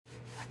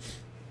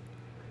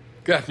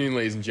Good afternoon,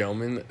 ladies and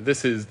gentlemen.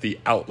 This is The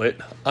Outlet.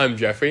 I'm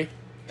Jeffrey.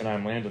 And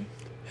I'm Landon.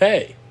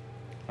 Hey.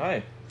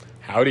 Hi.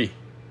 Howdy.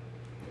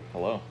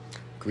 Hello.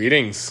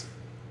 Greetings.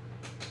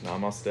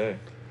 Namaste.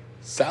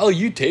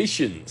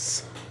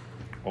 Salutations.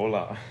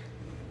 Hola.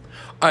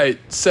 Alright,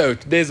 so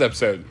today's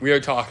episode, we are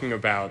talking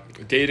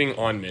about dating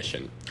on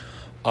mission.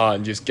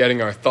 And just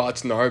getting our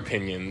thoughts and our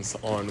opinions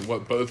on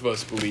what both of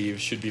us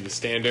believe should be the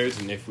standards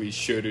and if we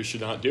should or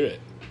should not do it.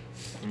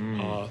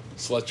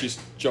 So let's just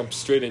jump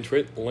straight into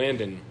it.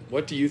 Landon,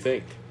 what do you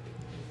think?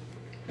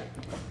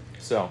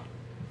 So,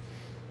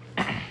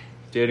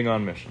 dating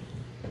on mission.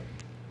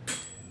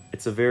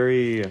 It's a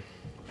very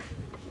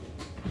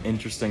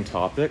interesting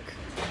topic.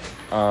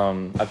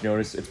 I've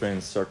noticed it's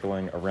been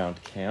circling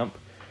around camp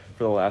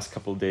for the last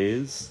couple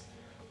days.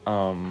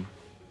 As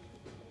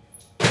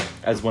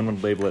one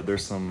would label it,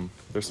 there's some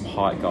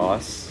hot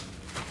goss,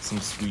 some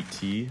sweet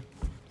tea.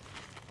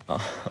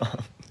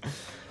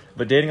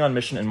 But dating on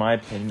mission, in my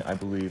opinion, I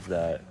believe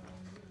that,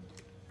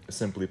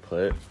 simply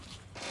put,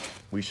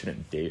 we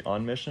shouldn't date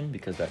on mission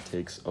because that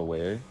takes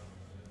away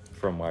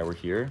from why we're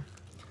here.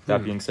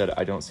 That being said,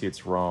 I don't see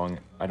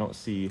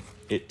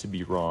it to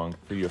be wrong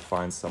for you to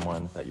find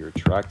someone that you're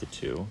attracted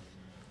to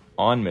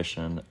on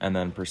mission and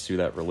then pursue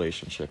that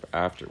relationship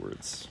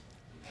afterwards.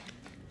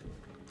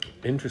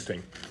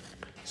 Interesting.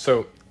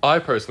 So, I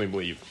personally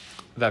believe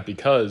that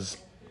because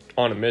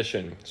on a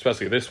mission,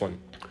 especially this one,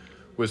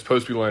 we're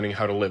supposed to be learning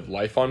how to live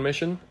life on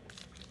mission,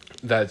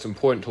 that it's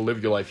important to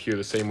live your life here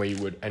the same way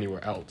you would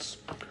anywhere else.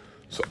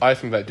 So I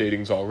think that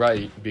dating's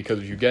alright, because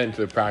if you get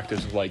into the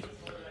practice of,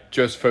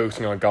 just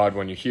focusing on God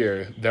when you're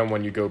here, then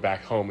when you go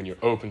back home and you're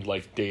open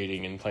to,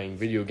 dating and playing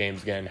video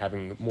games again,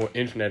 having more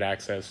internet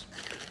access,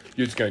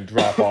 you're just going to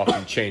drop off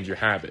and change your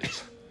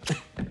habits.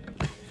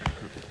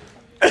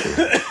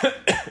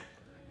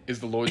 Is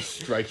the Lord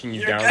striking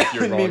you down with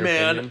your wrong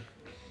opinion?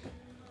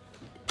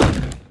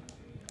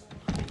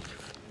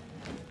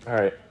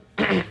 Alright.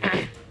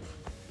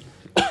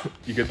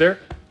 You good there?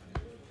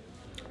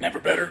 Never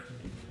better.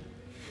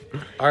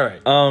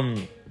 Alright.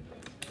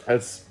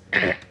 That's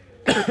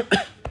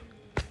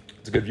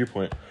it's a good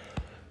viewpoint.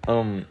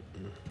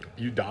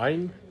 You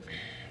dying?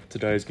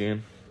 Today's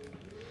game.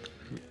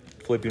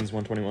 Philippians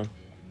 1:21.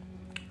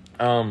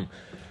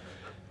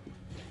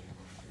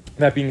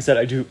 That being said,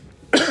 I do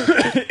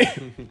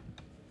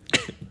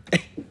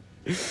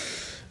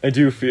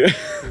feel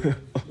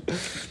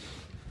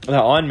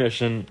that on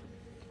mission,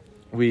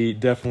 we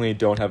definitely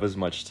don't have as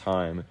much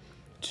time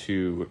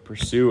to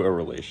pursue a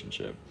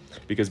relationship.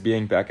 Because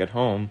being back at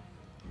home,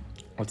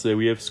 let's say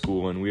we have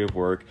school and we have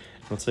work,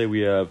 let's say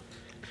we have,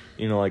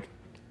 let's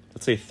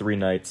say 3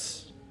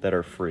 nights that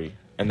are free.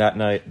 And that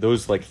night,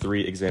 those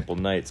 3 example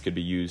nights could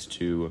be used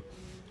to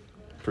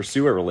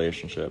pursue a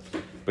relationship.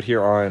 But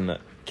here on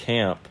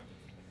camp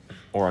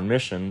or on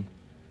mission,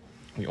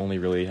 we only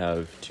really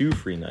have 2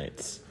 free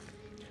nights.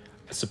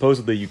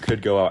 Supposedly you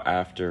could go out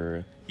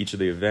after each of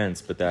the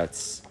events, but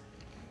that's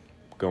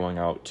going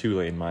out too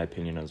late in my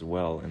opinion as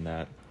well, and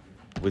that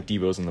with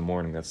devos in the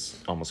morning,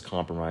 that's almost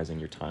compromising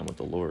your time with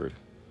the Lord.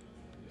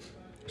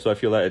 So I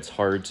feel that it's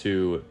hard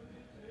to,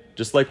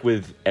 just like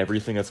with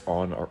everything that's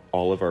on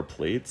all of our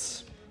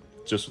plates,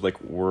 just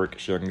work,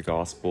 sharing the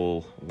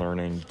gospel,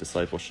 learning,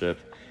 discipleship,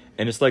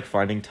 and just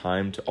finding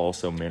time to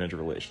also manage a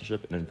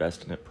relationship and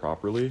invest in it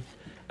properly,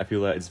 I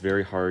feel that it's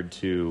very hard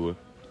to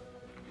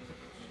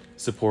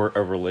support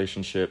a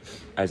relationship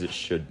as it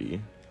should be,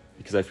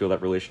 because I feel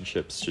that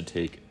relationships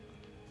take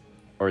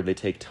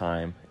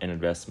time and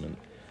investment.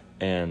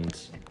 And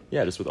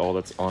yeah, just with all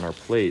that's on our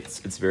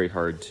plates, it's very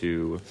hard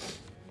to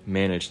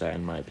manage that,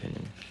 in my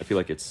opinion. I feel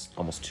like it's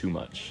almost too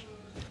much.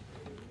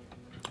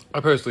 I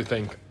personally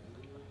think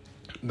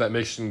that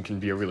mission can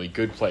be a really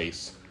good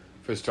place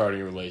for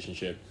starting a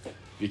relationship,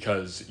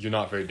 because you're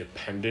not very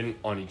dependent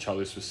on each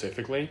other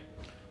specifically.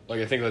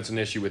 I think that's an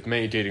issue with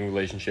many dating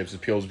relationships, is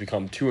people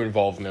become too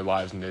involved in their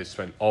lives and they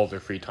spend all their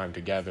free time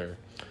together.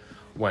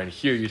 When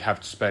here you'd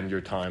have to spend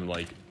your time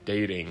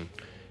dating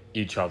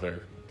each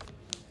other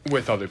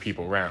with other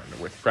people around,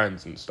 or with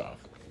friends and stuff.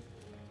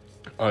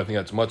 I think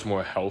that's much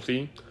more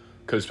healthy,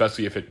 because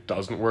especially if it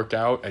doesn't work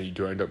out and you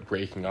do end up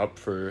breaking up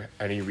for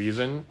any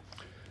reason,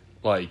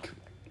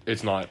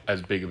 it's not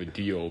as big of a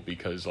deal,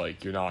 because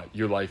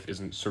your life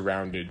isn't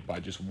surrounded by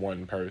just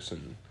one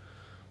person.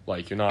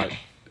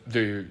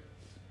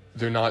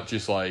 They're not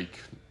just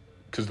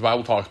because the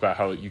Bible talks about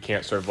how you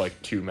can't serve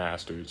 2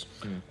 masters.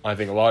 I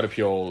think a lot of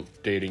people,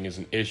 dating is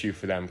an issue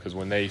for them, because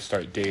when they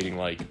start dating,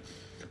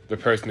 the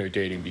person they're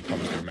dating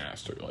becomes their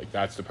master.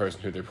 That's the person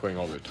who they're putting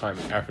all their time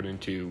and effort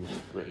into.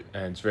 Right.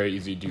 And it's very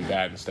easy to do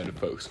that instead of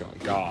focusing on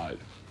God.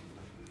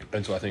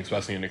 And so I think,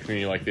 especially in a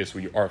community like this,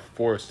 where you are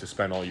forced to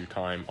spend all your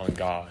time on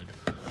God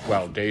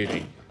while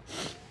dating,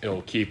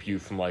 it'll keep you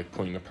from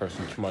putting the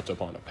person too much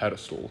up on a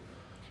pedestal.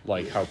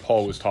 How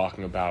Paul was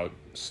talking about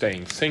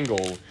staying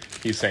single,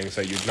 he's saying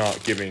that you're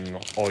not giving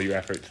all your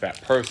effort to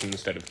that person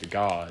instead of to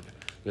God.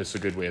 This is a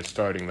good way of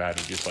starting that,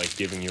 is just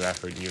giving your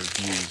effort and your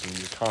views and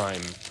your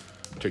time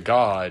to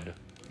God,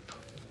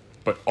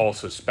 but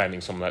also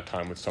spending some of that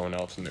time with someone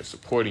else, and they're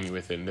supporting you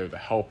with it, and they're the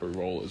helper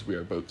role, as we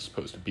are both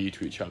supposed to be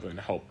to each other and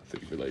help the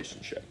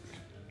relationship.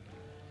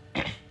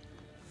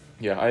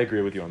 Yeah, I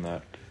agree with you on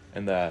that.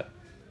 And that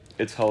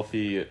it's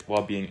healthy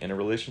while being in a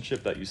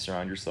relationship that you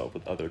surround yourself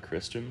with other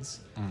Christians.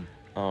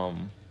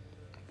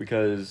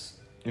 Because,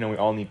 we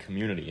all need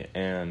community.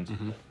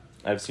 And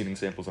I've seen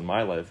examples in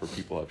my life where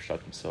people have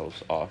shut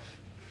themselves off,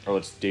 or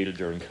let's dated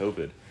during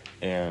COVID.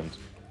 And,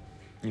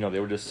 they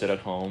would just sit at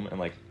home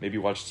and, maybe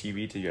watch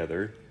TV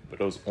together, but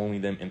it was only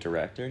them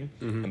interacting.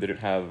 And they didn't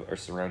have a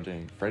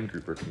surrounding friend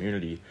group or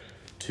community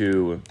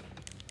to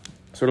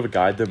sort of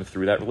guide them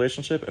through that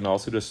relationship, and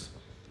also just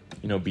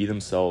be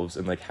themselves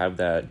and have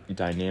that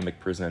dynamic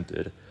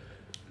presented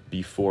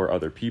before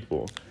other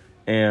people.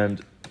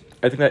 And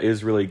I think that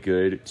is really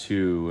good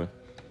to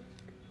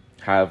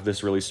have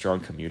this really strong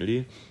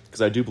community,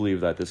 because I do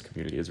believe that this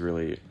community is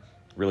really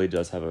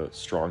does have a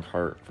strong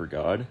heart for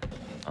God.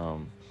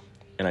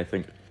 And I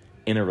think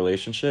in a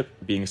relationship,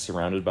 being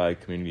surrounded by a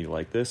community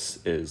like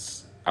this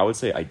is, I would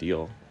say,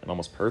 ideal and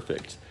almost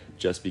perfect,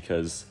 just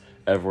because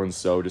everyone's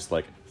so just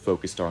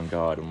focused on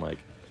God and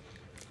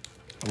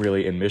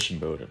really in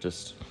mission mode.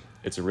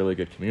 It's a really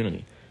good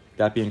community.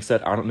 That being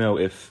said, I don't know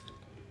if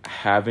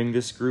having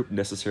this group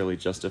necessarily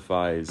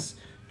justifies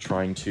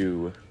trying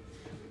to,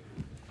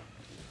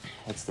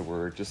 what's the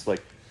word?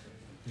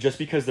 Just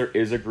because there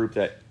is a group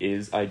that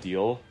is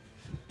ideal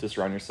to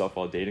surround yourself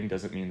while dating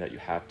doesn't mean that you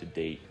have to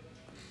date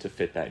to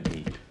fit that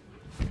need.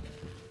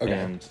 Okay.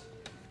 And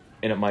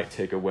it might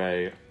take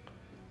away,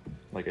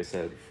 like I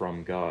said,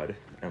 from God,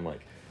 and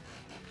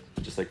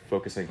just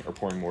focusing or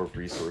pouring more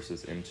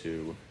resources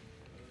into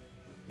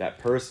that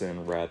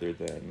person rather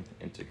than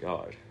into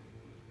God.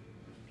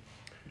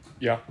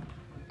 Yeah,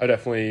 I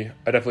definitely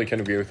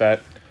can agree with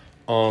that.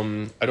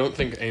 I don't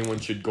think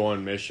anyone should go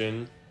on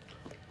mission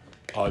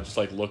just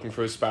looking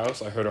for a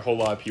spouse. I heard a whole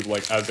lot of people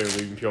as they're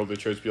leaving people to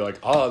church be this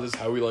is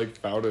how we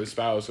found our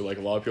spouse, or a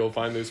lot of people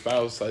find their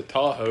spouse at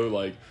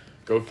Tahoe,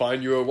 go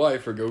find you a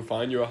wife or go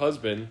find you a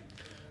husband.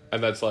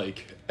 And that's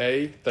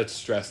that's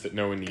stress that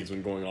no one needs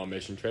when going on a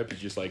mission trip. It's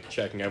just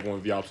checking everyone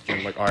with the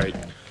oxygen, all right,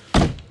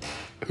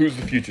 who's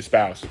the future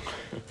spouse?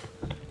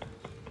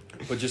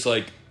 But just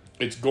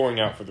it's going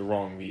out for the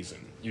wrong reason.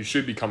 You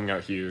should be coming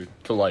out here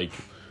to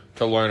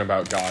learn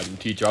about God and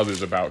teach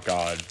others about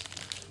God.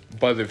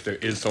 But if there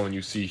is someone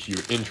you see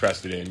you're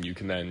interested in, you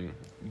can then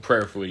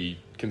prayerfully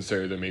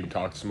consider them, maybe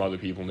talk to some other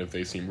people, and if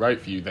they seem right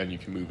for you, then you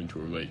can move into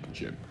a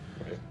relationship.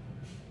 Right.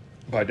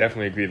 But I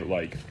definitely agree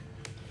that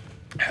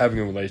having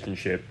a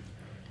relationship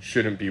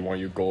shouldn't be one of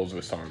your goals of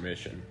a summer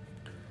mission.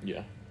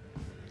 Yeah.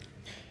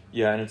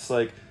 Yeah, and it's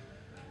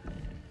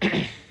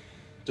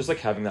just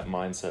having that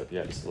mindset,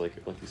 yeah, just like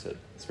you said,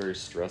 it's very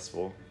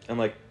stressful.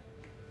 And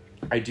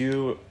I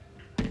do,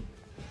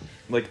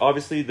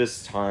 obviously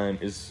this time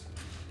is,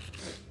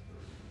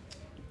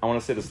 I want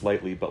to say this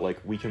lightly, but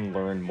we can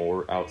learn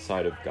more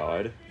outside of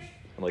God,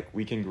 and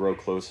we can grow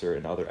closer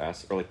in other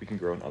we can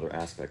grow in other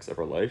aspects of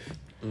our life.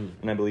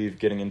 And I believe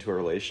getting into a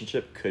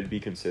relationship could be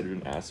considered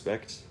an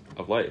aspect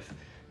of life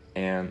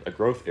and a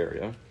growth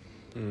area.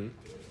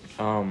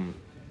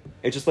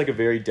 It's just a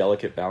very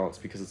delicate balance,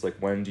 because it's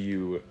when do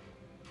you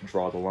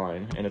draw the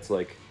line? And it's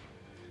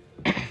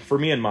for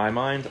me, in my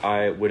mind,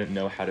 I wouldn't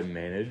know how to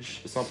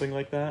manage something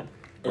like that,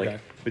 Okay.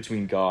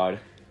 Between God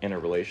and a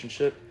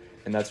relationship.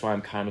 And that's why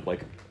I'm kind of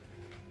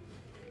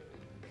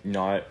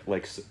not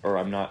or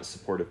I'm not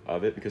supportive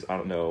of it, because I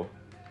don't know,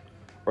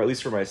 or at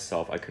least for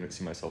myself, I couldn't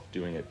see myself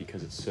doing it,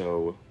 because it's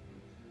so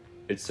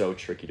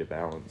tricky to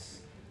balance.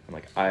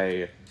 And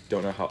I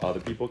don't know how other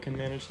people can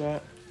manage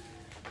that.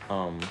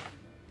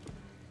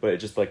 But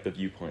it's just the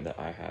viewpoint that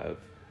I have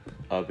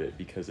of it,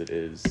 because it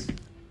is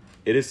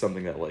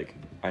something that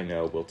I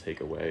know will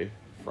take away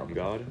from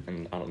God.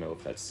 And I don't know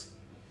if that's,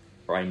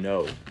 or I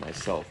know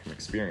myself from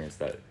experience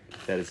that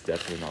is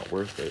definitely not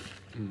worth it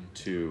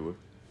to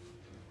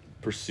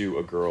pursue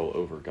a girl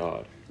over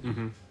God.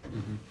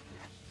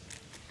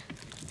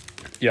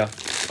 Yeah,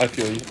 I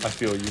feel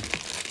you.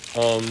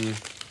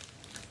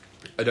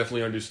 I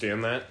definitely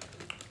understand that.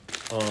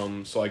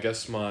 So I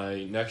guess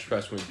my next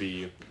question would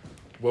be,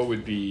 what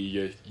would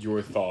be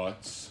your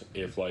thoughts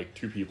if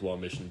two people on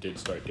mission did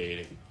start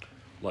dating?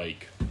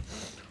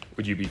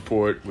 Would you be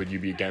for it? Would you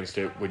be against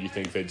it? Would you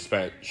think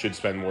should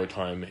spend more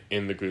time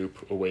in the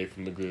group, away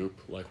from the group?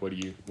 What do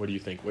you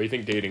think? What do you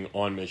think dating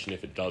on mission,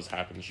 if it does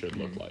happen, should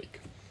look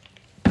like?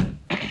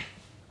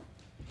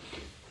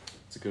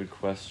 It's a good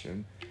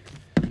question.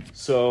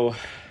 So,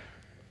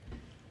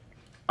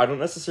 I don't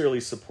necessarily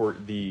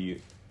support the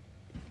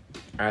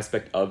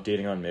aspect of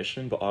dating on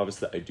mission, but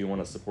obviously I do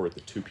want to support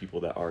the two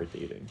people that are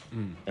dating.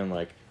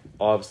 And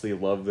obviously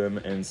love them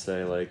and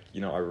say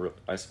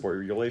I support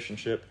your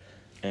relationship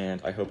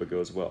and I hope it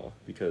goes well,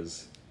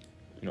 because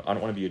I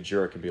don't want to be a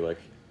jerk and be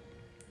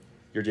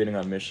you're dating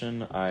on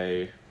mission,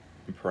 I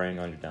am preying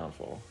on your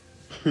downfall.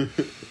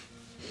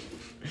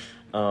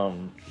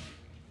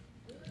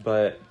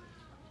 But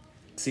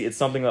see, it's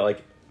something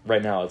that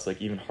right now it's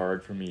even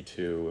hard for me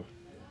to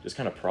just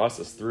kind of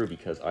process through,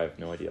 because I have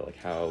no idea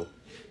how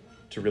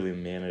to really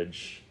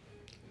manage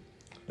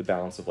the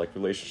balance of like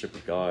relationship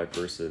with God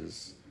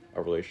versus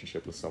a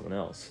relationship with someone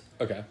else.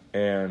 Okay.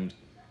 And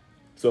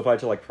so if I had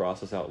to like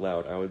process out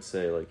loud, I would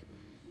say like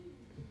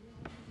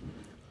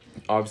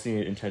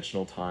obviously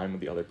intentional time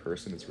with the other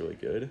person is really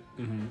good.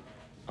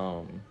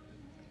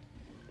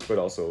 But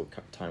also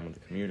time with the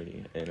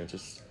community, and it's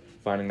just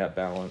finding that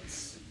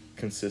balance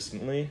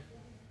consistently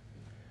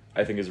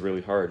I think is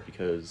really hard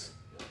because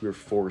we're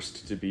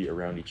forced to be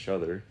around each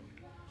other,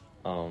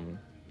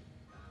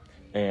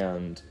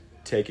 and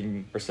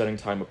taking or setting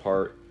time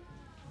apart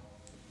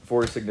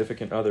for a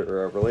significant other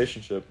or a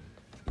relationship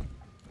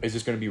is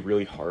just going to be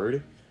really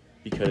hard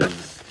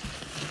because,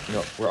 you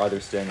know, we're either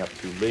staying up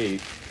too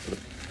late, or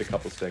the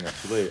couple's staying up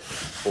too late,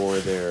 or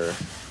they're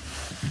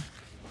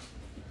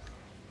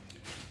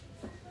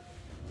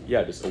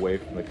just away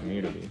from the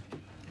community.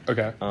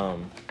 Okay.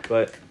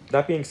 But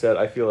that being said,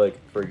 I feel like,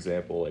 for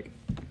example, like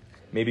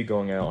maybe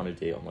going out on a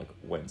date on like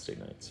Wednesday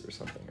nights or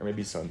something, or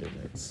maybe Sunday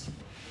nights,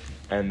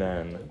 and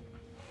then,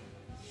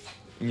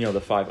 you know,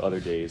 the 5 other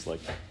days, like,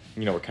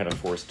 you know, we're kind of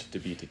forced to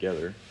be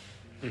together.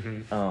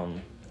 And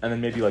then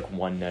maybe like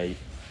one night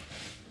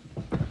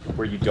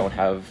where you don't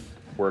have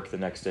work the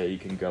next day, you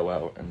can go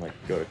out and like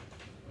go to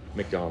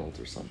McDonald's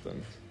or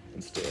something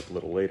and stay up a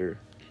little later.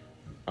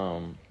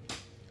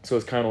 So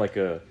it's kind of like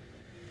a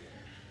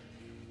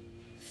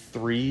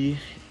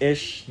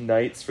 3-ish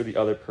nights for the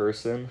other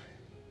person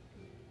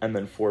and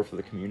then 4 for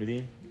the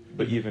community.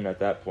 But even at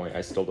that point,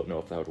 I still don't know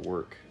if that would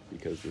work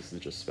because this is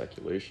just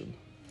speculation.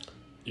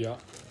 Yeah.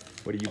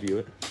 What do you view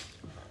it?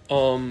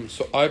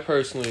 So I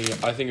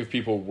think if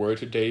people were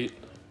to date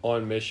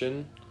on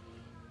mission,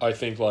 I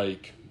think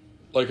like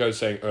I was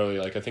saying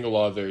earlier, like I think a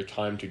lot of their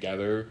time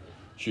together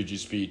should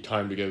just be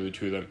time together, the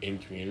two of them in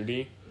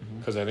community.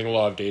 Because I think a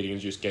lot of dating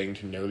is just getting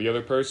to know the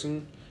other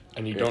person,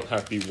 and you don't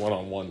have to be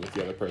one-on-one with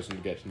the other person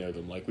to get to know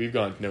them. Like, we've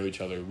gotten to know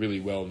each other really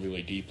well and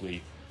really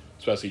deeply,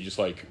 especially just,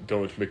 like,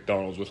 going to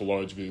McDonald's with a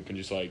large group and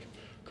just, like,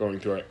 going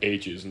through our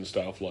H's and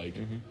stuff. Like,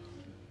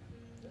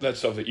 that's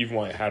stuff that even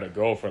when I had a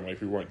girlfriend,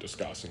 like, we weren't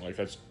discussing. Like,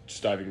 that's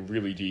just diving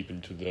really deep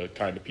into the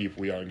kind of people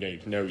we are and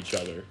getting to know each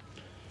other.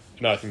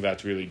 And I think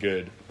that's really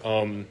good.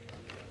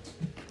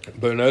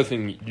 But another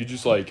thing, you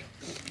just, like,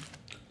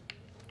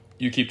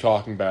 you keep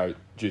talking about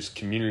just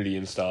community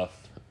and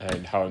stuff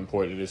and how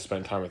important it is to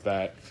spend time with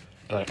that.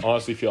 And I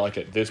honestly feel like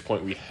at this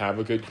point we have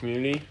a good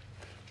community.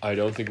 I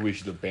don't think we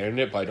should abandon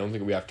it, but I don't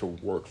think we have to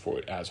work for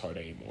it as hard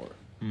anymore.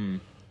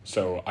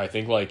 So I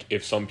think, like,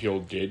 if some people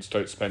did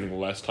start spending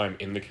less time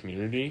in the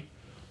community,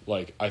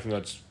 like, I think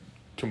that's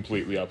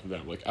completely up to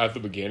them. Like, at the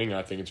beginning,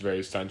 I think it's very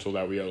essential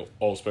that we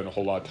all spend a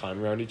whole lot of time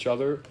around each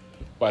other.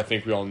 But I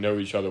think we all know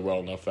each other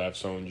well enough that if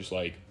someone just,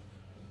 like,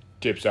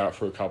 dips out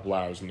for a couple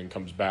hours and then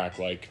comes back,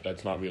 like,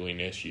 that's not really an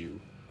issue.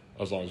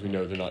 As long as we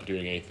know they're not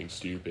doing anything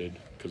stupid.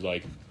 Because,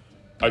 like,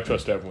 I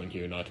trust everyone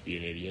here not to be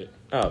an idiot.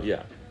 Oh,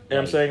 yeah. And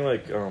I'm saying,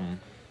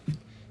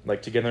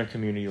 like, together in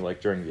community, like,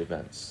 during the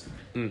events.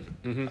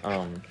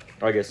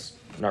 I guess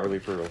not really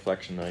for a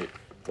reflection night,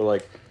 but,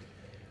 like,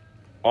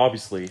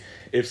 obviously,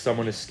 if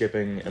someone is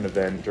skipping an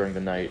event during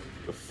the night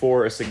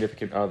for a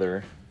significant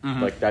other,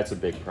 like, that's a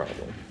big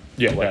problem.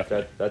 Yeah, like,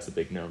 that's a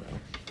big no-no.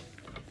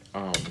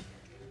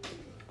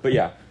 But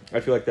yeah, I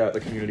feel like that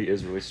the community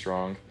is really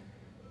strong,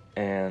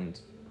 and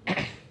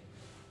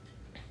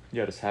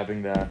yeah, just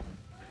having that,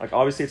 like,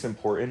 obviously it's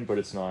important, but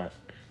it's not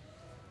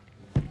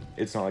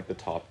like the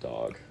top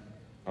dog.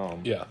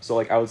 So,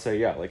 like, I would say,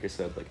 yeah, like I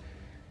said, like,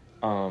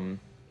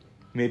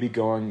 maybe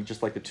going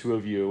just like the two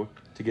of you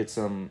to get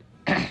some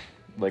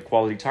like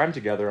quality time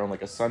together on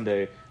like a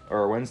Sunday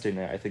or a Wednesday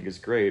night, I think is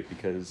great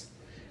because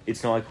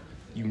it's not like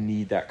you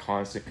need that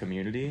constant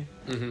community.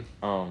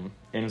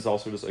 And it's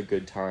also just a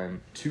good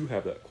time to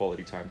have that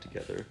quality time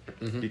together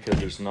because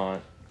there's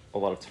not a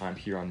lot of time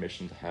here on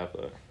mission to have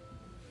that.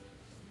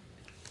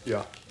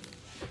 Yeah.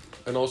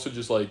 And also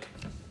just, like,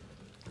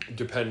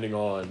 depending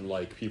on,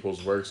 like,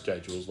 people's work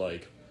schedules,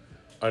 like,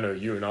 I know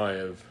you and I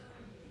have,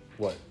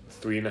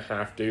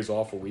 3.5 days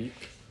off a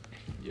week?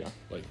 Yeah.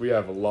 Like, we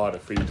have a lot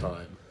of free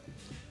time.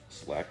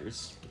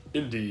 Slackers.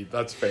 Indeed,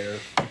 that's fair.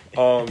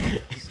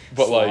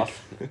 But, like,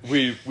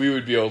 we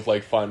would be able to,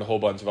 like, find a whole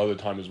bunch of other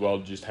time as well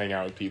to just hang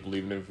out with people,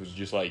 even if it was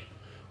just, like,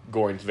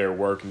 going to their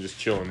work and just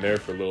chilling there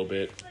for a little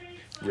bit.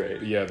 Right.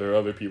 But yeah, there are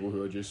other people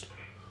who are just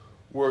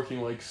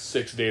working, like,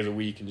 6 days a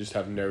week and just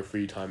have no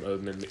free time other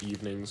than the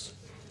evenings.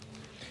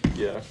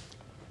 Yeah.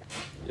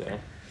 Yeah.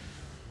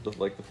 Just,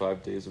 like, the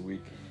 5 days a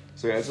week.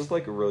 So, yeah, it's just,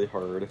 like, really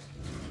hard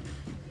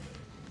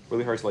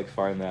to, like,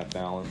 find that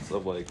balance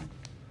of, like,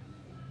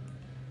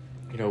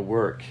 you know,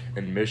 work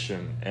and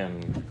mission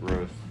and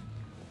growth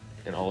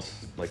and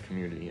also, like,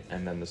 community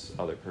and then this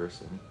other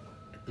person.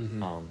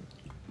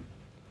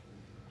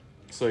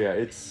 So, yeah,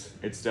 it's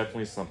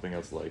definitely something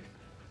that's, like,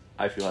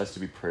 I feel has to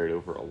be prayed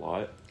over a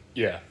lot.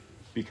 Yeah.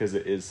 Because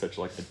it is such,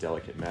 like, a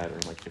delicate matter.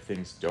 And, like, if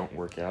things don't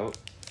work out,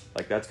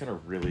 like, that's going to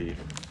really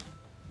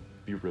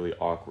be really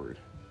awkward.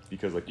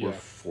 Because, like, we're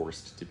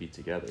forced to be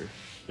together.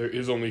 There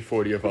is only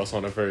 40 of us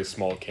on a very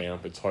small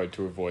camp. It's hard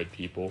to avoid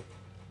people.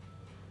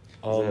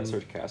 Is that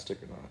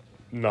sarcastic or not?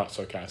 Not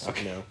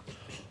sarcastic, no.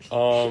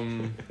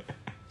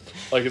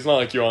 Like, it's not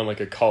like you're on, like,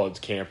 a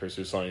college campus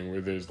or something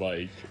where there's,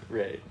 like,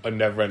 Right. a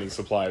never-ending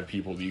supply of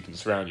people that you can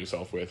surround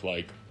yourself with.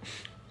 Like,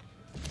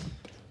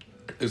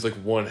 there's, like,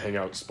 one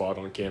hangout spot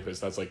on campus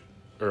that's, like,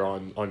 or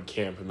on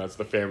camp, and that's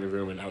the family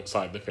room, and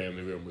outside the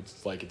family room, which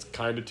is, like, it's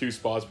kind of two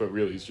spots, but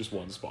really it's just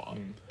one spot.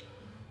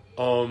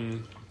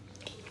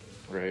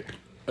 Right.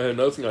 And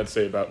another thing I'd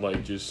say about,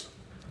 like, just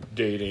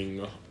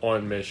dating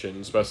on mission,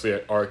 especially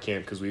at our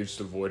camp, because we've just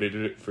avoided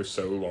it for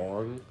so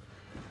long.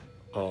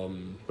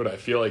 But I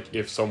feel like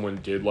if someone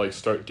did, like,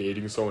 start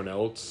dating someone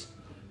else,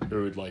 it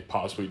would, like,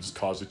 possibly just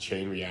cause a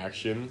chain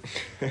reaction.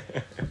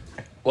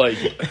 Like,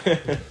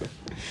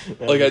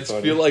 I just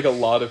feel like a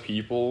lot of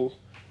people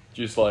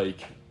just,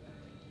 like,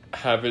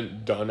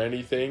 haven't done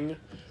anything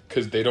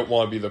because they don't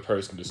want to be the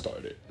person to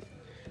start it.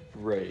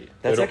 Right.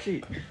 That's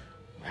actually...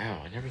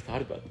 Wow, I never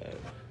thought about that.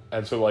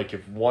 And so, like,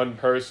 if one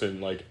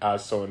person, like,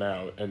 asked someone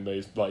out and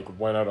they, like,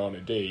 went out on a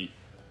date,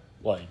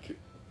 like,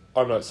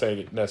 I'm not saying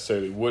it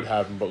necessarily would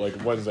happen, but,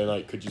 like, Wednesday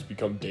night could just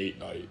become date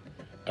night.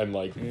 And,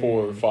 like,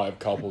 4 or 5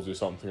 couples or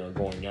something are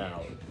going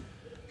out.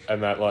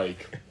 And that,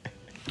 like,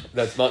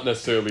 that's not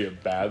necessarily a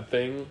bad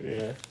thing.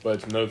 Yeah. But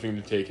it's another thing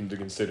to take into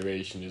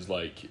consideration is,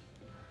 like,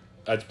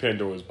 that's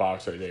Pandora's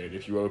box right there. And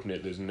if you open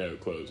it, there's no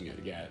closing it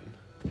again.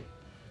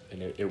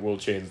 And it will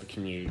change the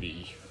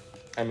community.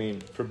 I mean...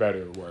 For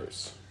better or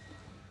worse.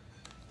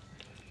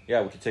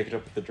 Yeah, we could take it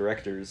up with the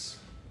directors.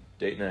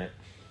 Date night.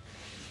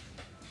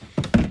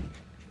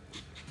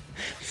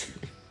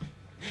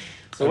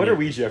 So what are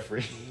we,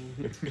 Jeffrey?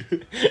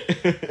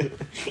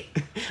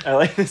 I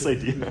like this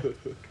idea.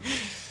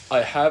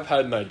 I have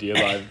had an idea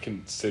that I've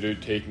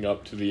considered taking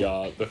up to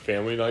the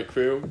family night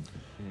crew,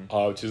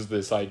 which is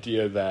this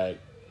idea that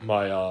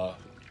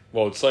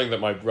it's something that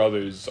my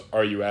brother's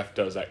RUF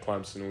does at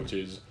Clemson, which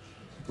is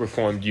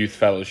Reformed Youth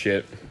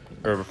Fellowship,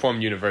 or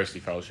Reformed University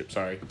Fellowship,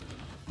 sorry.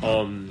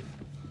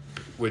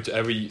 Which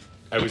every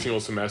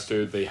single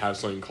semester they have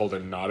something called a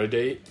not a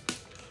date,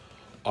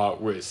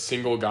 where a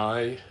single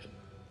guy,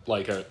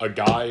 like a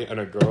guy and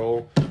a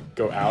girl,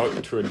 go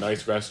out to a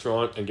nice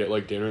restaurant and get,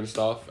 like, dinner and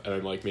stuff, and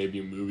then, like, maybe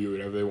a movie or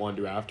whatever they want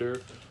to do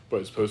after, but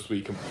it's supposed to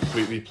be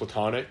completely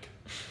platonic,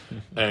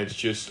 and it's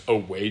just a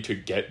way to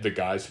get the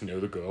guys to know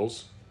the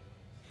girls.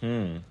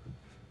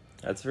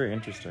 That's very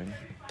interesting.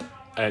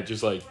 And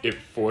just, like, it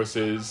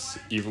forces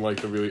even,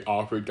 like, the really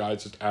awkward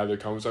guys just out of their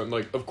comfort zone.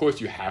 Like, of course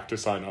you have to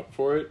sign up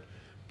for it,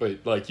 but,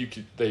 like,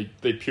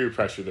 they peer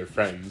pressure their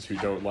friends who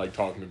don't like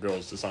talking to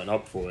girls to sign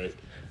up for it,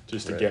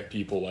 just to get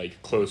people,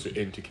 like, closer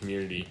into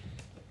community.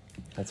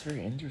 That's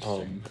very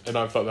interesting. And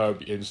I thought that would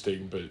be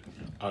interesting, but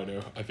I don't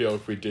know. I feel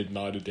if we did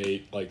not a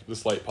date, like, the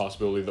slight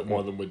possibility that one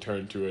of them would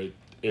turn to it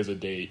as a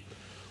date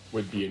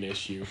would be an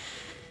issue.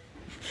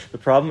 The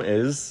problem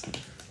is,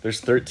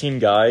 there's 13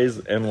 guys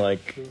and,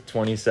 like,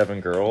 27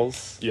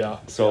 girls. Yeah.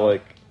 So,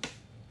 like,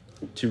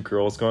 2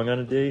 girls going on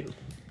a date?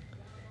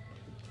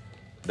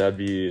 That'd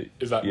be...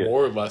 Is that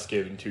more or less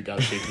given 2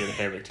 guys sleeping in a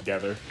hammock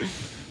together?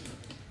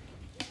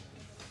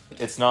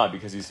 It's not,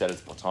 because you said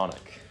it's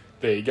platonic.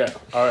 There you go.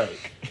 All right.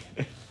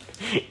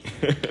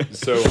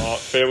 So,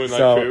 family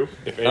night crew,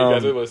 if any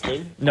guys are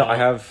listening. No, I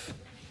have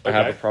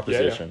a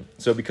proposition. Yeah.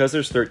 So, because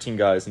there's 13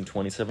 guys and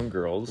 27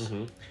 girls,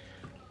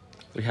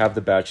 we have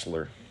the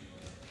Bachelor.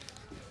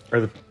 Or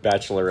the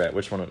Bachelorette,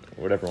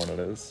 whatever one it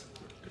is.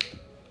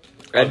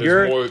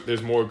 Edgar...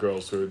 There's more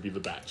girls, so it would be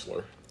the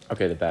Bachelor.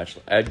 Okay, the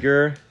Bachelor.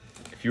 Edgar,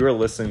 if you are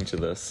listening to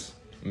this,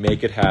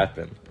 make it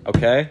happen,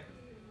 okay?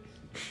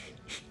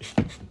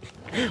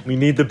 We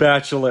need the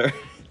Bachelor.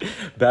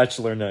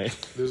 Bachelor night.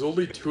 There's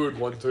only 2 and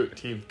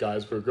 1/13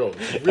 guys per girl.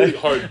 It's a really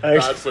hard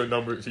bachelor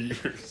number to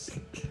use.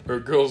 Or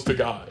girls to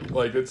guy.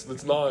 Like, it's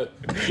not...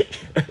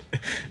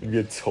 It'd be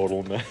a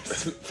total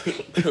mess.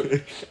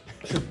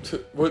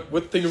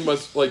 What thing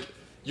must, like,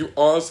 you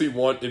honestly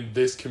want in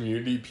this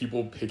community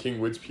people picking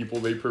which people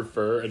they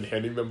prefer and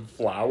handing them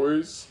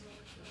flowers?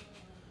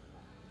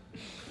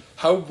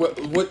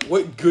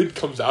 What good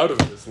comes out of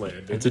this,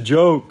 Landon? It's a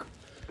joke.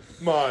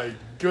 My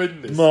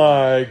goodness.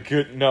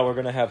 No, we're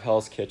gonna have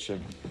Hell's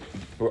Kitchen.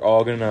 We're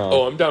all gonna...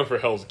 Oh, I'm down for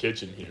Hell's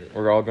Kitchen here.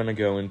 We're all gonna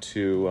go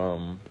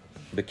into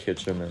the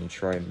kitchen and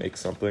try and make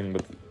something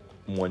with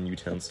one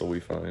utensil we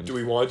find. Do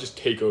we want to just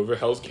take over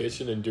Hell's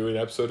Kitchen and do an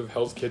episode of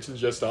Hell's Kitchen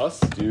just us?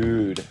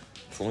 Dude,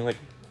 it's only like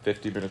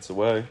 50 minutes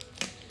away.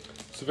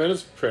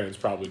 Savannah's parents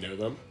probably know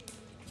them.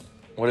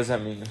 What does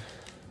that mean?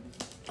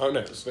 I don't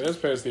know. Savannah's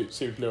parents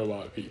seem to know a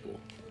lot of people.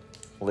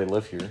 Well, they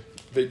live here.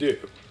 They do.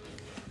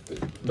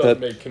 It does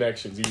make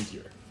connections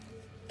easier.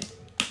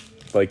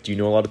 Like, do you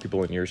know a lot of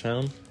people in your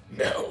town?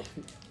 No.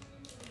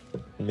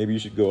 Maybe you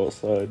should go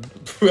outside.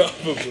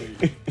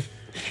 Probably.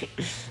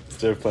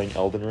 Instead of playing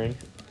Elden Ring?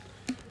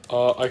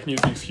 I can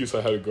use the excuse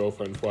I had a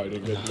girlfriend before I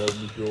didn't get to know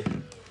these people.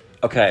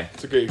 Okay.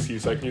 It's a great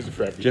excuse. I can use it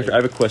for everything. Jeffrey, I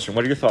have a question.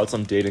 What are your thoughts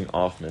on dating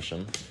off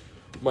mission?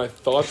 My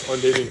thoughts on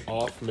dating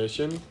off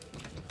mission?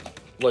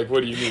 Like,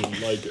 what do you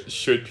mean? Like,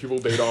 should people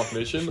date off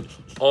mission?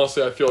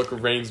 Honestly, I feel like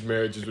arranged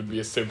marriages would be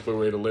a simpler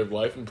way to live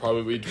life and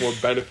probably lead to more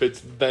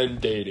benefits than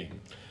dating.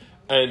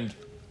 And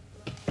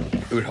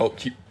it would help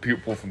keep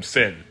people from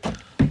sin.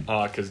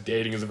 Because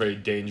dating is a very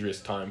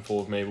dangerous time full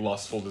of many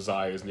lustful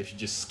desires, and if you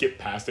just skip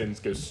past it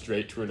and go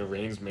straight to an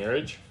arranged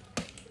marriage,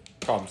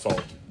 problem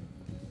solved.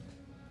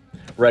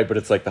 Right, but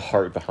it's like the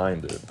heart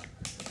behind it.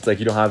 It's like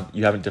you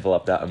haven't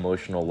developed that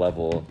emotional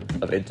level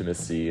of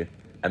intimacy,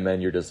 and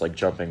then you're just like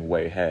jumping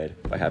way ahead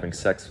by having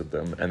sex with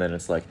them, and then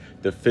it's like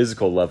the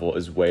physical level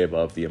is way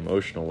above the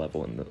emotional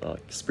level and the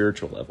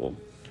spiritual level.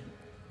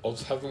 I'll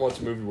just have them watch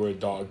a movie where a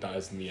dog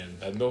dies in the end,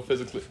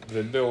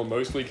 then they'll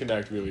emotionally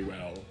connect really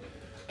well,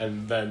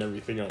 and then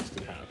everything else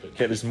can happen.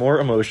 Okay, there's more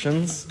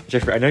emotions.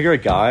 Jeffrey, I know you're a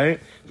guy,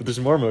 but there's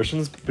more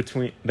emotions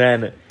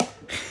than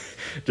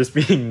just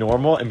being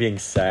normal and being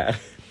sad.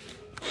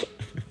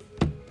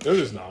 No,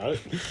 there's not.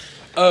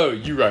 Oh,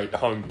 you're right,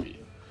 hungry.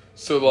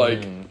 So,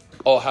 like,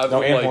 I'll have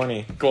them, like,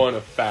 horny. go on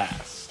a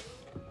fast.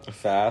 A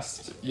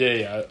fast?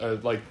 Yeah,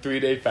 like,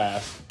 3-day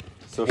fast.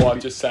 So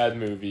watch a sad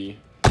movie,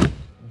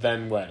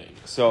 then wedding.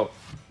 So,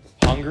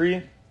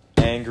 hungry,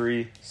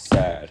 angry,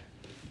 sad.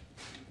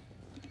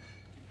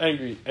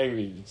 Angry,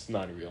 it's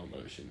not a real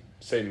emotion.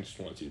 Satan just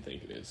wants you to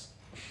think it is.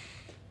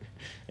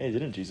 Hey,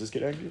 didn't Jesus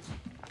get angry?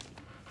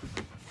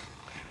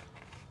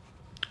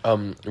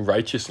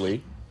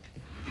 Righteously.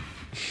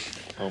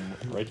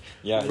 Right?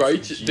 Yeah.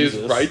 There's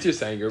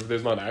righteous anger, but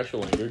there's not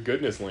actual anger.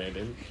 Goodness,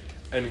 Landon.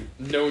 And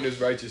no one is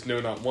righteous,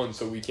 no, not one,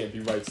 so we can't be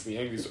righteously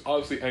angry. So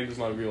obviously, anger is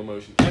not a real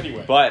emotion.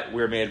 Anyway. But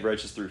we're made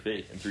righteous through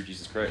faith and through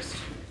Jesus Christ.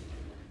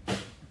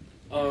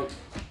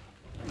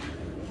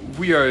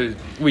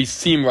 We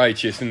seem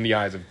righteous in the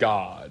eyes of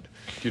God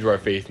due to our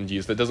faith in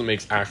Jesus. That doesn't make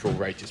us actual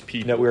righteous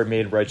people. No, we're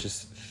made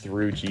righteous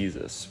through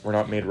Jesus. We're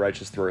not made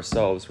righteous through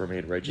ourselves. We're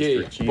made righteous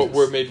through Jesus. But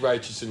we're made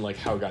righteous in like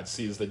how God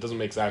sees us. That doesn't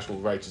make us actual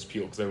righteous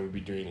people, because then we'd be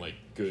doing like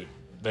good.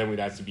 Then we'd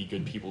have to be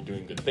good people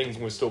doing good things,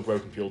 and we're still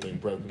broken people doing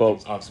broken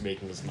things, obviously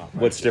making us not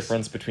righteous. What's the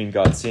difference between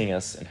God seeing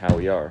us and how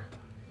we are?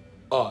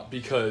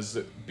 Because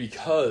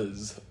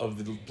of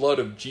the blood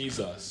of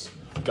Jesus,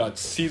 God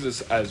sees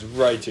us as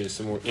righteous,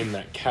 and we're in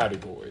that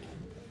category.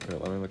 Okay,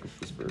 let me look at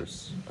this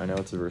verse. I know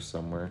it's a verse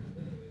somewhere.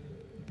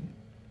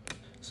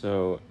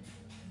 So,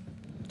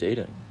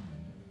 dating.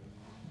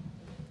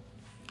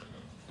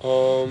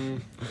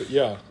 But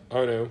yeah, I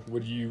don't know.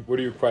 What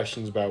are your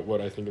questions about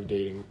what I think of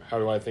dating? How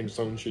do I think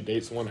someone should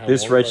date someone?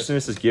 This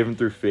righteousness is given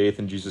through faith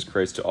in Jesus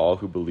Christ to all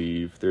who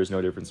believe. There is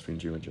no difference between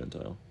Jew and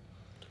Gentile.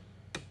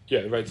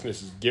 Yeah, the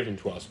righteousness is given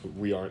to us, but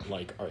we aren't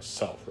like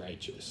ourself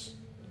righteous.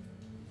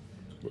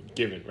 We're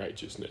given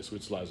righteousness,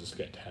 which allows us to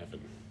get to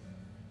heaven.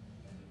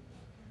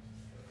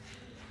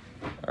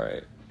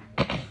 Alright.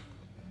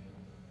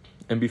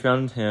 And be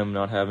found in him,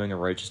 not having a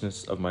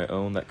righteousness of my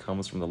own that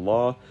comes from the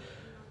law,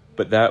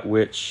 but that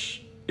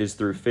which is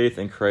through faith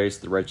in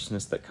Christ, the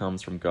righteousness that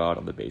comes from God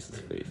on the basis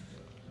of faith.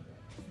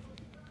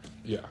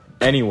 Yeah.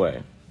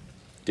 Anyway,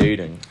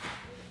 dating.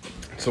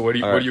 So what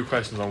are your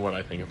questions on what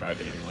I think about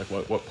dating? Like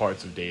what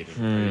parts of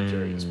dating are you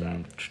curious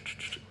about?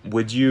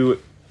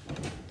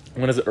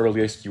 When is the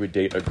earliest you would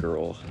date a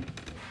girl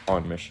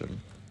on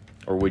mission?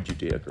 Or would you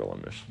date a girl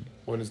on mission?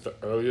 When is the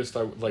earliest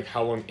like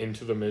how long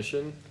into the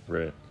mission?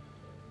 Right.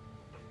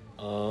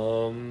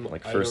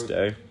 Like I first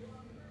day?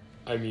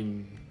 I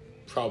mean,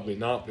 probably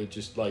not, but it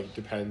just like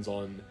depends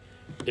on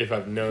if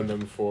I've known them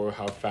before,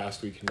 how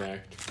fast we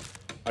connect.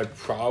 I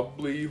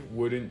probably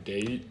wouldn't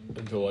date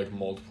until like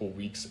multiple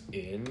weeks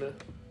in.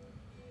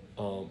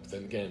 Then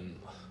again,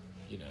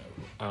 you know,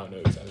 I don't know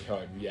exactly how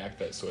I'd react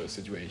to that sort of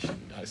situation.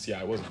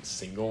 I wasn't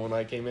single when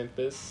I came into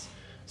this,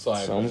 so I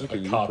have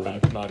a cop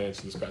out to not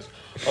answer this question.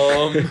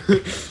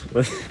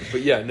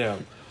 But yeah, no.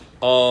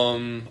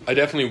 I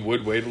definitely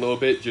would wait a little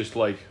bit, just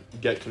like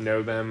get to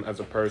know them as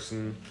a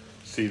person,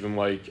 see them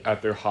like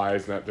at their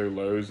highs and at their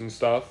lows and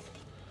stuff.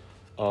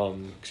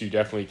 Because you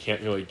definitely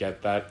can't really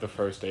get that the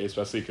first day,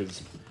 especially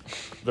because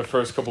the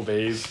first couple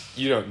days,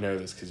 you don't know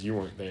this because you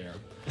weren't there.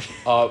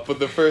 But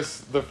the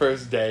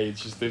first day,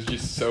 it's just there's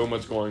just so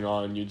much going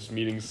on. You're just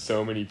meeting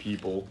so many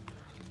people.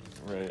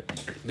 Right.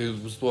 There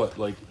was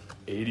like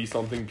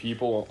 80-something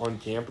people on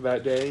camp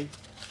that day,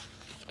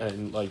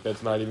 and like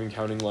that's not even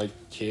counting like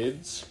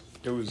kids.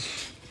 It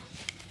was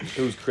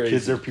crazy.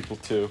 Kids are people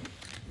too.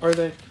 Are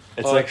they?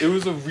 It's like it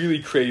was a really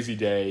crazy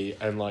day,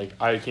 and like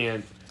I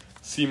can't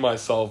see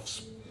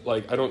myself.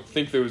 Like I don't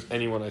think there was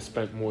anyone I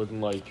spent more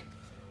than like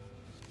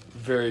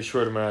very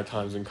short amount of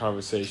times in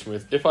conversation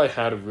with. If I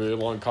had a really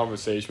long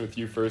conversation with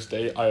you first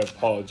day, I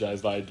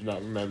apologize that I do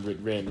not remember it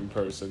random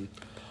person.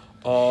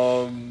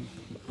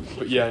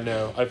 But yeah,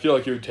 no, I feel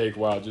like it would take a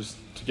while just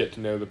to get to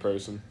know the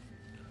person.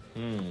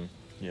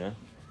 Yeah.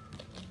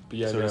 But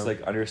yeah, so no. it's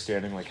like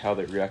understanding like how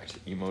they react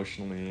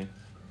emotionally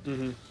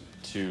Mm-hmm.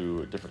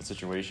 to different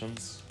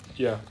situations.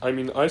 Yeah, I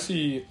mean, I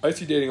see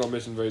dating on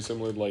mission very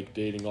similar to like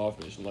dating off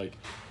mission. Like,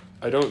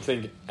 I don't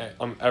think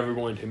I'm ever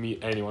going to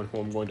meet anyone who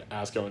I'm going to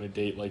ask out on a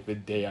date like the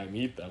day I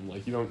meet them.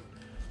 Like, you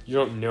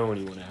don't know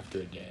anyone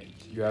after a day.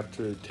 You have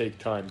to take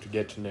time to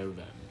get to know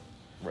them.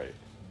 Right.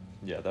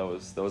 Yeah, that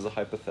was a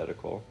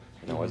hypothetical,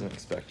 and I wasn't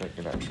expecting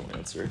an actual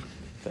answer.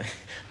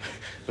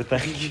 But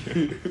thank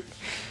you.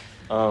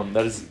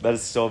 That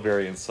is still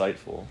very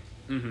insightful.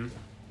 Mm-hmm.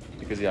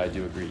 Because yeah, I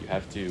do agree. You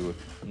have to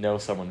know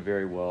someone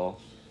very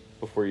well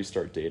before you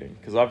start dating.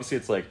 Because obviously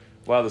it's like,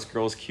 wow, this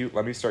girl's cute.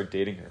 Let me start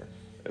dating her.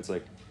 It's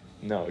like,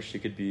 no, she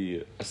could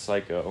be a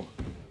psycho.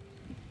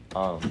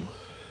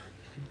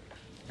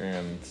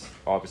 And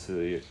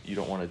obviously you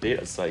don't want to date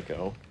a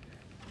psycho.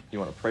 You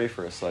want to pray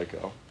for a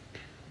psycho.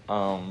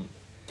 But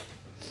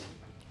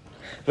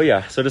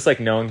yeah, so just like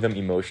knowing them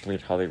emotionally,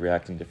 how they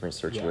react in different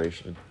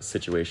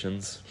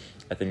situations,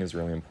 I think is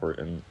really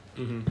important.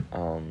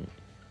 Mm-hmm.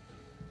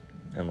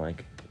 And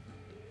like,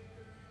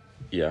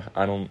 yeah,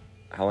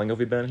 how long have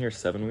we been here?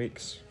 7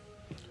 weeks?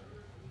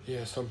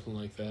 Yeah, something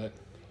like that.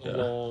 A Yeah.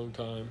 long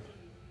time.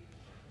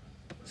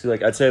 See,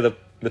 like, I'd say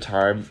the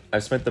time,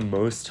 I've spent the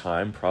most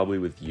time probably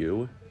with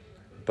you,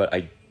 but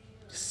I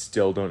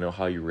still don't know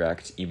how you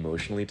react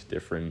emotionally to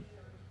different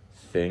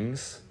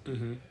things.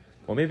 Mm-hmm.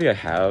 Well, maybe I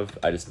have,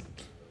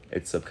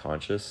 it's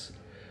subconscious.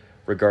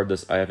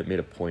 Regardless, I haven't made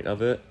a point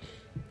of it.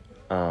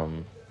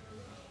 So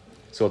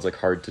it's like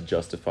hard to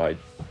justify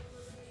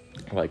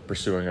like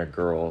pursuing a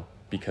girl,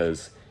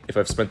 because if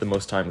I've spent the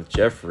most time with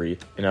Jeffrey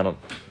and I don't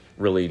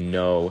really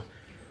know,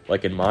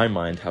 like in my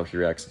mind, how he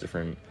reacts to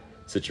different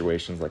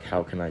situations, like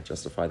how can I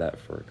justify that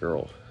for a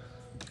girl?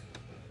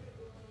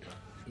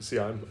 See,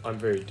 I'm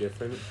very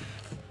different,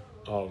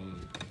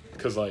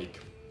 cause like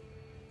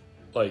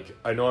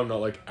I know I'm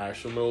not like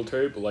actual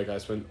military, but like I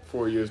spent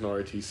 4 years in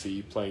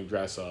ROTC playing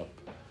dress up,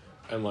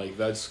 and like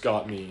that's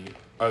got me.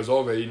 I was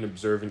already an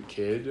observant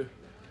kid,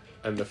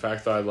 and the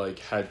fact that I like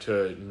had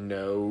to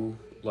know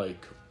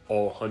like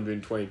all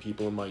 120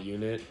 people in my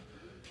unit,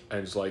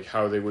 and just like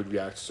how they would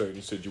react to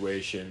certain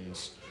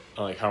situations,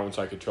 and like how much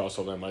I could trust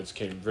all them, I just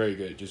came very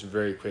good, just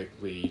very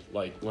quickly,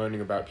 like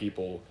learning about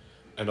people,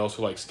 and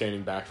also like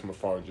standing back from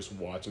afar, just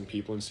watching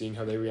people and seeing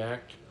how they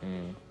react.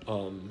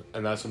 And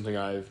that's something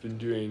I've been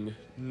doing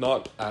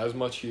not as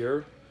much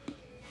here,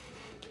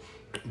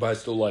 but I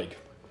still like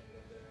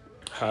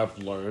have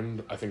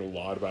learned, I think, a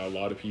lot about a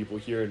lot of people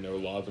here and know a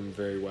lot of them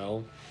very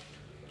well.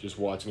 Just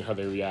watching how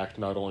they react,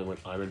 not only when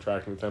I'm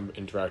interacting with them, but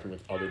interacting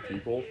with other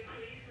people.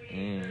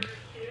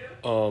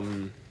 But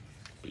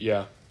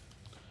yeah.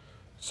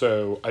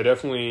 So I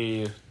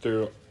definitely,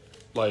 through,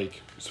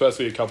 like,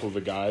 especially a couple of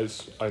the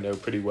guys I know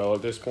pretty well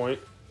at this point.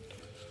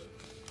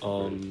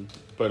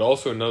 But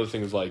also another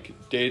thing is, like,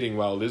 dating,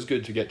 while it is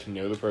good to get to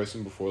know the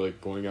person before, like,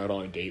 going out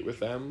on a date with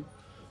them,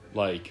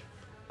 like,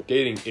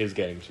 dating is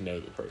getting to know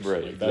the person.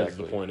 Right, like, that's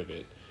exactly. the point of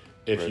it.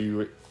 If Right.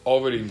 you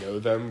already know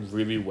them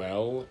really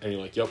well, and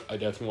you're like, yep, I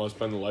definitely want to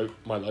spend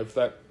my life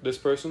with this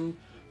person,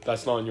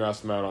 that's not when you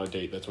ask them out on a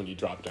date, that's when you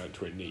drop down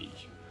to a knee.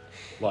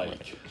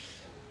 Like,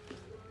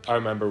 I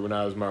remember when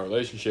I was in my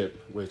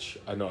relationship, which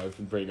I know I've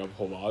been bringing up a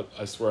whole lot,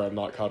 I swear I'm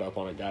not caught up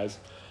on it, guys.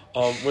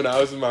 When I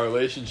was in my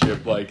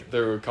relationship, like,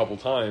 there were a couple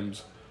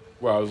times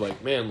where I was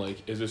like, man,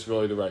 like, is this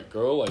really the right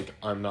girl? Like,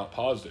 I'm not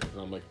positive.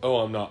 And I'm like, oh,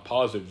 I'm not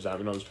positive. Does that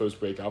mean I'm supposed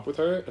to break up with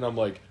her? And I'm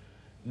like,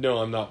 no,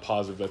 I'm not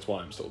positive. That's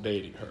why I'm still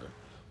dating her.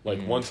 Like,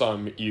 once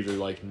I'm either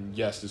like,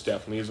 yes, this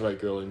definitely is the right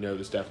girl, and no,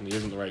 this definitely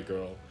isn't the right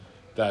girl,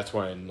 that's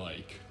when,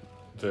 like,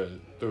 the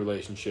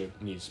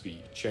relationship needs to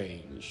be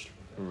changed.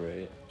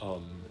 Right.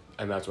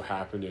 And that's what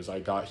happened is I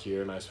got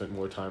here and I spent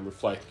more time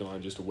reflecting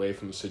on just away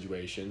from the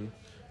situation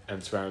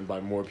and surrounded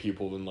by more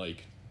people than,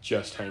 like,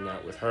 just hanging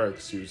out with her,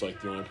 because she was,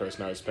 like, the only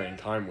person I was spending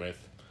time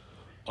with.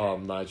 I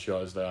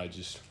realized that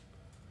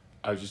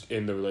I was just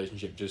in the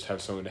relationship just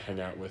have someone to hang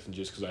out with, and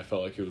just because I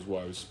felt like it was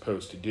what I was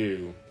supposed to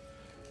do,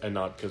 and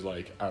not because,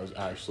 like, I was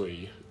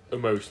actually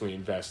emotionally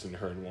invested in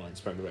her and wanted to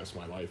spend the rest of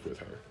my life with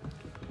her.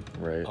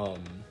 Right.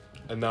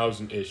 And that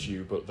was an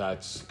issue, but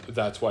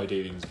that's why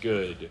dating's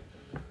good,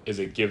 is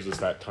it gives us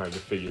that time to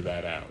figure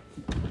that out.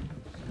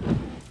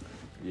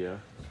 Yeah.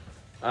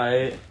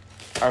 I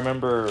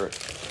remember, I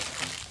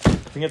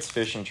think it's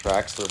Fish and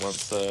Traxler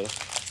once said,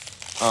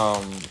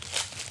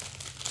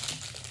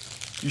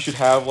 you should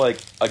have, like,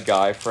 a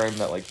guy friend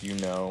that, like, you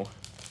know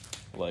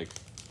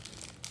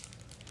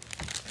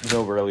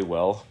really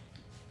well.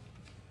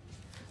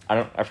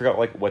 I forgot,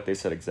 like, what they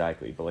said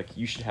exactly, but, like,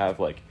 you should have,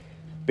 like,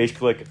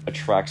 basically, like, a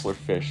Traxler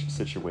Fish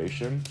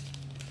situation,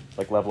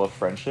 like, level of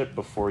friendship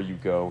before you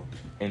go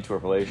into a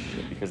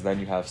relationship, because then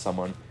you have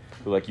someone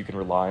who, like, you can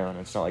rely on.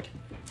 It's not like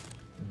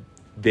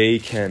they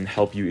can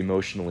help you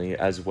emotionally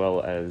as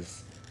well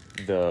as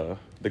the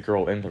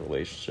girl in the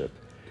relationship.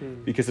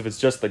 Because if it's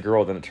just the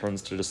girl, then it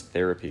turns to just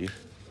therapy,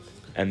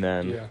 and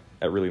then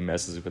that really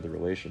messes with the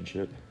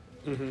relationship.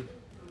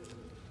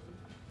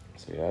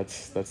 So yeah,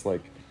 that's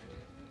like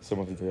some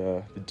of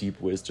the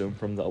deep wisdom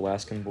from the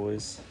Alaskan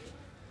boys.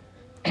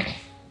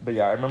 But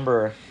yeah, I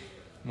remember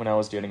when I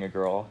was dating a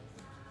girl,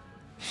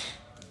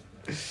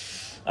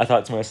 I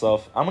thought to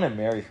myself, I'm gonna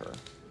marry her.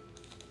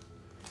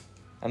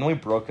 And then we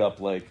broke up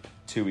like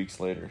 2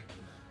 weeks later.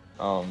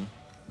 So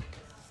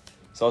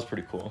that was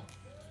pretty cool.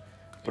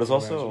 But it's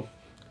also,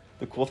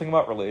 the cool thing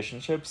about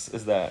relationships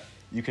is that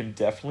you can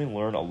definitely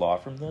learn a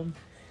lot from them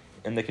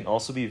And they can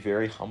also be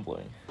very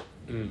humbling.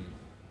 Mm.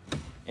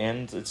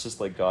 And it's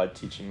just like God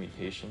teaching me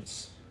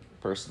patience,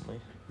 personally.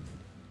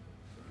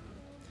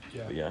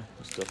 Yeah. But yeah,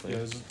 it's definitely...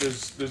 Yeah,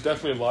 there's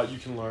definitely a lot you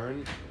can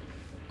learn.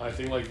 I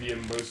think, like, the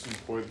most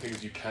important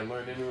things you can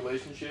learn in a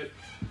relationship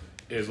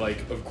is, like,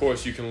 of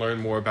course you can learn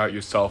more about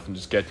yourself and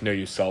just get to know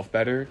yourself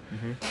better.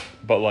 Mm-hmm.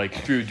 But, like,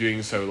 through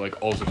doing so,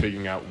 like, also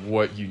figuring out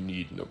what you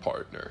need in a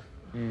partner.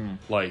 Mm.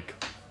 Like,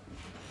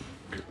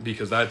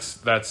 because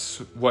that's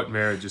what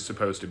marriage is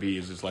supposed to be,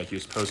 is like, you're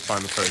supposed to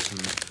find the person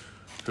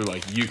who,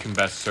 like, you can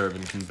best serve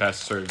and can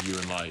best serve you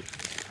in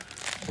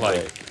life. Like,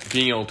 Right.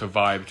 being able to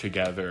vibe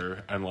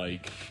together and,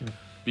 like,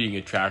 being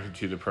attracted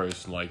to the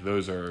person, like,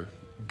 those are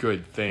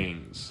good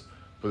things,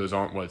 but those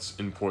aren't what's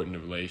important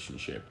in a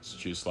relationship. It's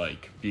just,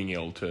 like, being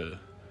able to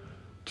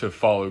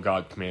follow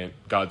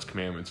God's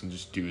commandments and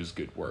just do his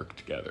good work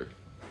together.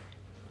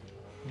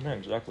 Yeah,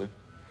 exactly.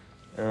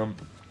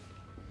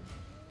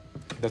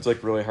 That's,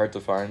 like, really hard to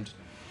find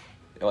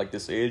at, like,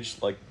 this age,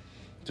 like,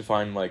 to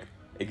find, like,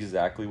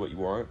 exactly what you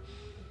want.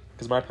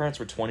 Because my parents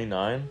were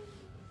 29,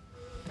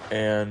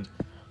 and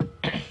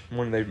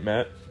when they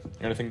met,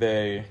 and I think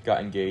they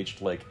got engaged,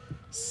 like,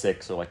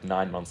 6 or, like,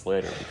 9 months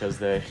later, because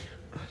they,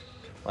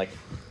 like,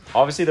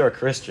 obviously they're a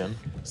Christian,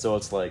 so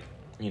it's, like,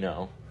 you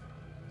know,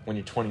 when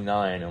you're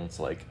 29, and it's,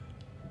 like,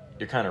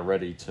 you're kind of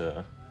ready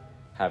to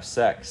have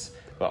sex.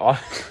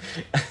 But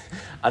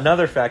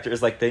another factor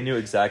is, like, they knew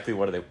exactly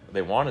what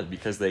they wanted,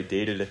 because they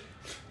dated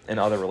in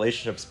other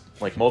relationships,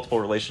 like, multiple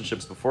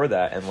relationships before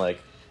that, and,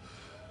 like,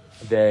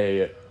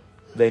 they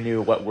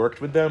knew what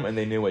worked with them, and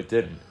they knew what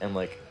didn't, and,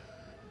 like,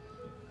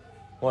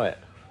 what?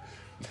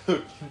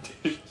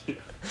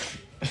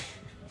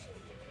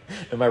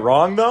 Am I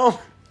wrong, though?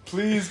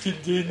 Please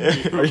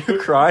continue. Are you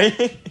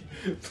crying?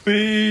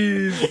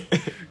 Please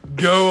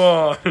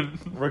go on.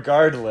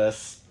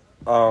 Regardless,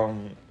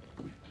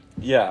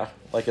 yeah,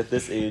 like, at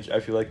this age, I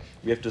feel like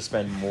we have to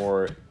spend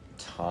more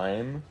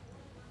time,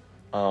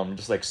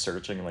 just, like,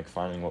 searching and, like,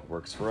 finding what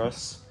works for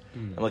us.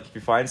 And, like, if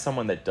you find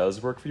someone that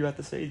does work for you at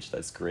this age,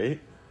 that's great.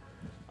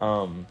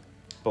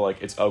 But,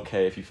 like, it's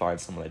okay if you find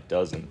someone that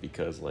doesn't,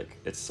 because, like,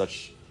 it's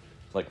such,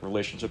 like,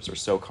 relationships are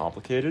so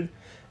complicated.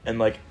 And,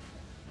 like,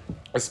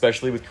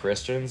 especially with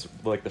Christians,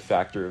 like, the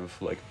factor of,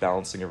 like,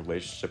 balancing a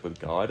relationship with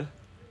God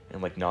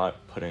and, like,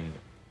 not putting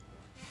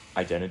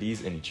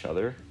identities in each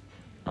other,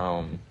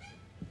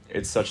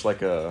 it's such,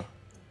 like, a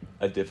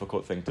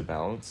difficult thing to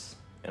balance.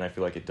 And I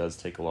feel like it does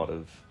take a lot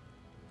of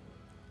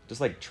just,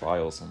 like,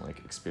 trials and, like,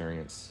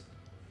 experience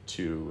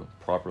to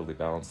properly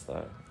balance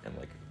that and,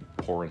 like,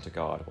 pour into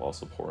God while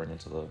also pouring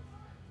into the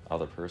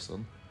other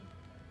person.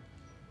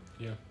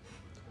 Yeah.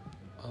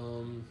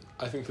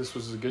 I think this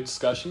was a good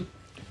discussion,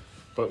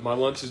 but my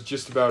lunch is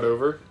just about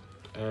over,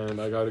 and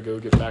I gotta go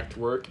get back to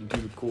work and do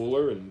the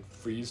cooler and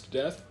freeze to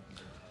death.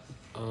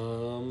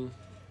 So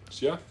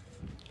yeah,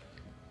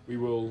 we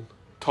will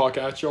talk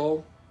at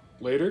y'all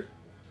later.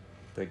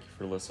 Thank you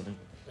for listening.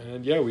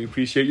 And yeah, we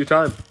appreciate your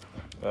time.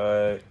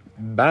 Bye.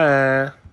 Bye.